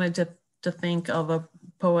just wanted to thank all the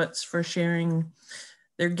poets for sharing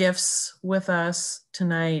their gifts with us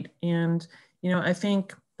tonight. And, I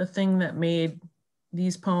think the thing that made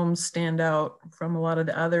these poems stand out from a lot of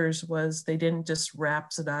the others was they didn't just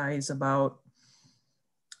rhapsodize about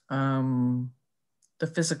the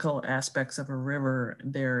physical aspects of a river.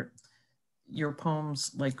 Your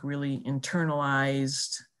poems like really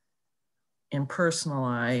internalized and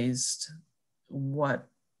personalized what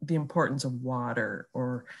the importance of water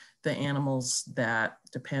or the animals that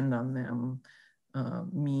depend on them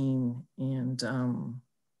mean. And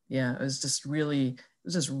yeah, it was just really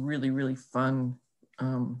fun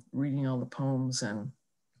reading all the poems and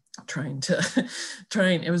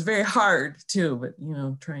it was very hard too,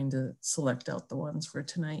 but trying to select out the ones for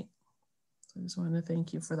tonight. So I just wanted to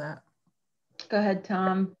thank you for that. Go ahead,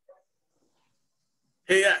 Tom.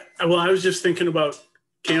 Hey, well, I was just thinking about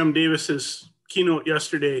Cam Davis's keynote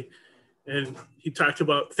yesterday, and he talked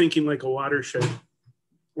about thinking like a watershed.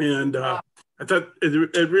 And I thought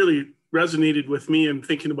it really resonated with me in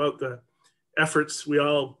thinking about the efforts we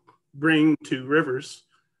all bring to rivers.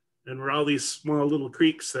 And we're all these small little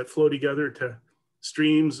creeks that flow together to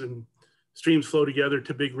streams, and streams flow together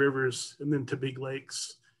to big rivers and then to big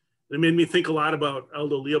lakes. It made me think a lot about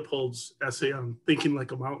Aldo Leopold's essay on thinking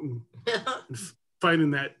like a mountain and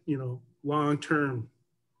finding that, long term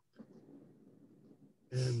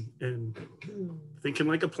and thinking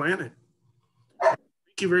like a planet.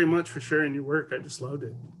 Thank you very much for sharing your work. I just loved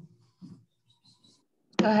it.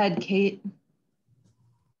 Go ahead, Kate.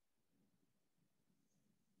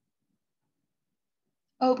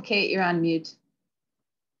 Oh, Kate, you're on mute.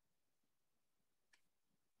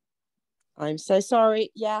 I'm so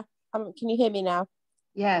sorry. Yeah. Can you hear me now?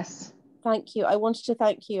 Yes. Thank you. I wanted to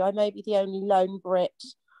thank you. I may be the only lone Brit.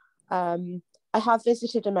 I have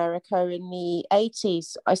visited America in the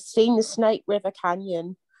 80s. I've seen the Snake River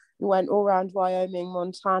Canyon. We went all around Wyoming,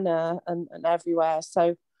 Montana, and everywhere.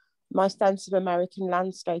 So my sense of American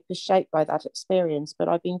landscape is shaped by that experience. But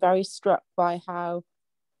I've been very struck by how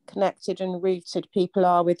connected and rooted people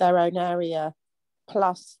are with their own area,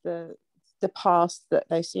 plus the past that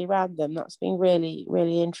they see around them. That's been really,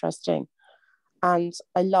 really interesting. And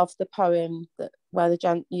I love the poem where the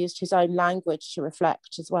gent used his own language to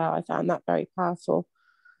reflect as well. I found that very powerful.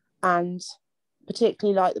 And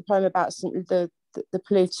particularly like the poem about the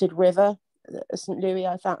polluted river, St. Louis.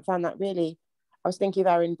 I found that really, I was thinking of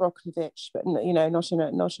Erin Brockovich, but not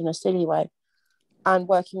in a silly way. And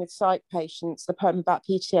working with psych patients, the poem about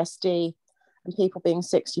PTSD and people being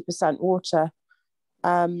 60% water,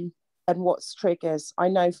 and what's triggers. I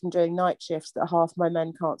know from doing night shifts that half my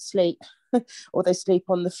men can't sleep or they sleep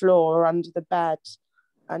on the floor or under the bed.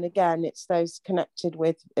 And again, it's those connected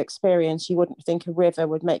with experience. You wouldn't think a river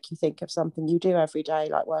would make you think of something you do every day,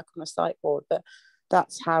 like work on a psych ward, but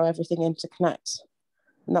that's how everything interconnects.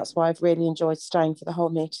 And that's why I've really enjoyed staying for the whole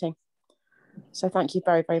meeting. So thank you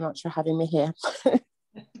very, very much for having me here.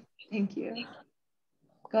 Thank you.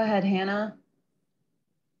 Go ahead, Hannah.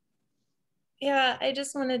 Yeah, I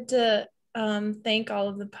just wanted to thank all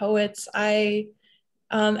of the poets. I,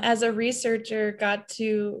 as a researcher, got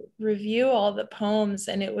to review all the poems,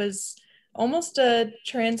 and it was almost a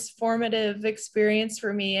transformative experience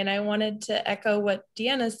for me. And I wanted to echo what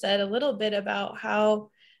Deanna said a little bit about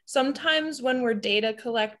how sometimes when we're data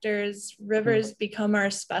collectors, rivers become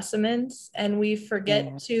our specimens and we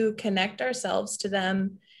forget to connect ourselves to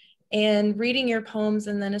them. And reading your poems,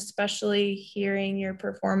 and then especially hearing your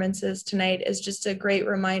performances tonight, is just a great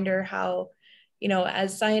reminder how,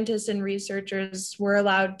 as scientists and researchers, we're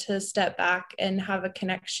allowed to step back and have a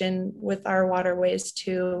connection with our waterways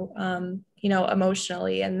too,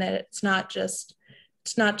 emotionally, and that it's not just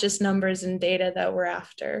numbers and data that we're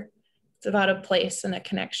after. It's about a place and a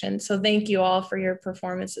connection. So thank you all for your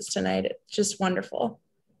performances tonight. It's just wonderful.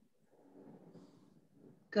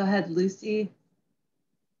 Go ahead, Lucy.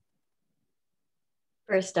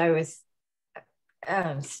 First, I was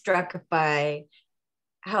struck by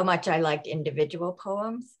how much I liked individual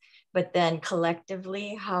poems, but then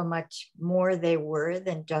collectively, how much more they were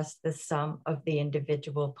than just the sum of the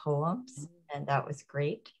individual poems. And that was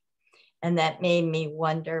great. And that made me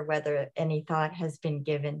wonder whether any thought has been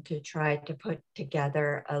given to try to put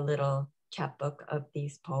together a little chapbook of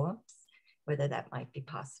these poems, whether that might be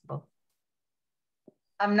possible.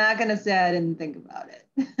 I'm not gonna say I didn't think about it.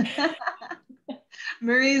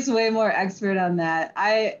 Marie's way more expert on that.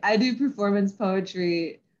 I do performance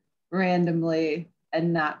poetry randomly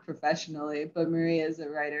and not professionally, but Marie is a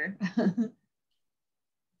writer.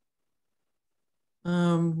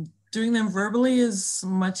 Doing them verbally is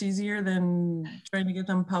much easier than trying to get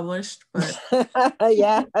them published, but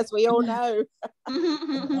yeah, as we all know.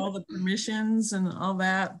 All the permissions and all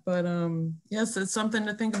that, but yes, it's something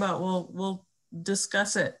to think about. We'll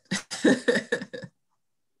discuss it.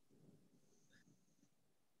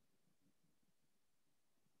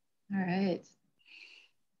 All right.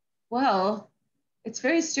 Well, it's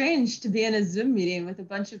very strange to be in a Zoom meeting with a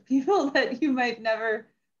bunch of people that you might never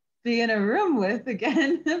be in a room with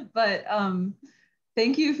again. But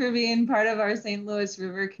thank you for being part of our St. Louis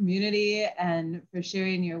River community and for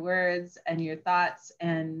sharing your words and your thoughts.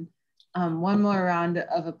 And one more round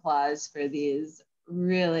of applause for these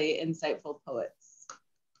really insightful poets.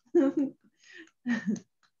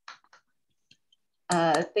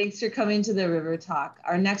 Thanks for coming to the River Talk.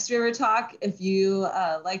 Our next River Talk, if you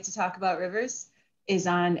like to talk about rivers, is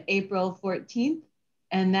on April 14th.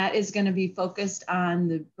 And that is going to be focused on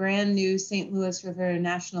the brand new St. Louis River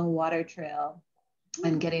National Water Trail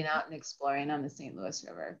and getting out and exploring on the St. Louis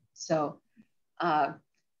River. So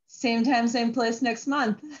same time, same place next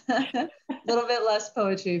month. A little bit less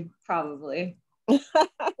poetry, probably.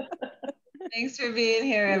 Thanks for being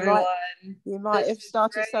here, everyone. You might have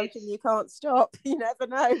started something you can't stop. You never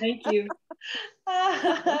know. Thank you.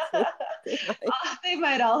 They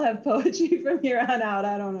might all have poetry from here on out.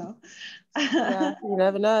 I don't know. Yeah, you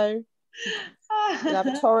never know. You have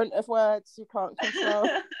a torrent of words you can't control.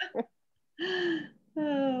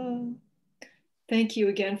 Thank you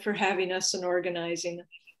again for having us and organizing.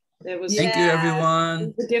 It was Thank you,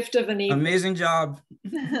 everyone. The gift of an evening. Amazing job.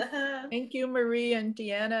 Thank you, Marie and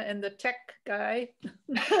Deanna and the tech guy.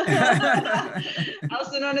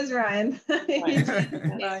 Also known as Ryan.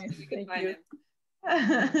 Bye. Thank you.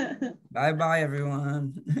 Bye-bye,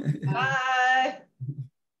 everyone. Bye.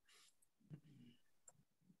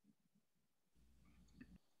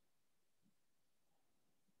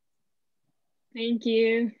 Thank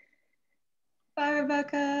you. Bye,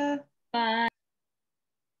 Rebecca. Bye.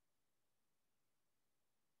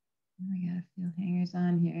 We got a few hangers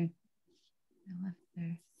on here. I left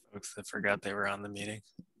there. Folks that forgot they were on the meeting.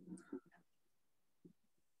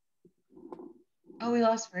 Oh, we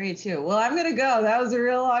lost Marie too. Well, I'm gonna go. That was a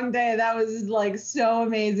real long day. That was like so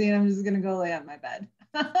amazing. I'm just gonna go lay on my bed.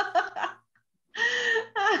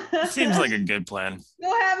 Seems like a good plan.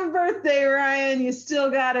 Go have a birthday, Ryan. You still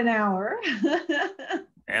got an hour.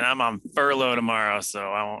 And I'm on furlough tomorrow,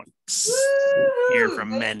 so I won't hear from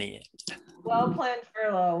many. Well planned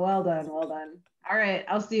furlough. Well done. Well done. All right.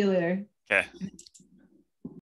 I'll see you later. Okay.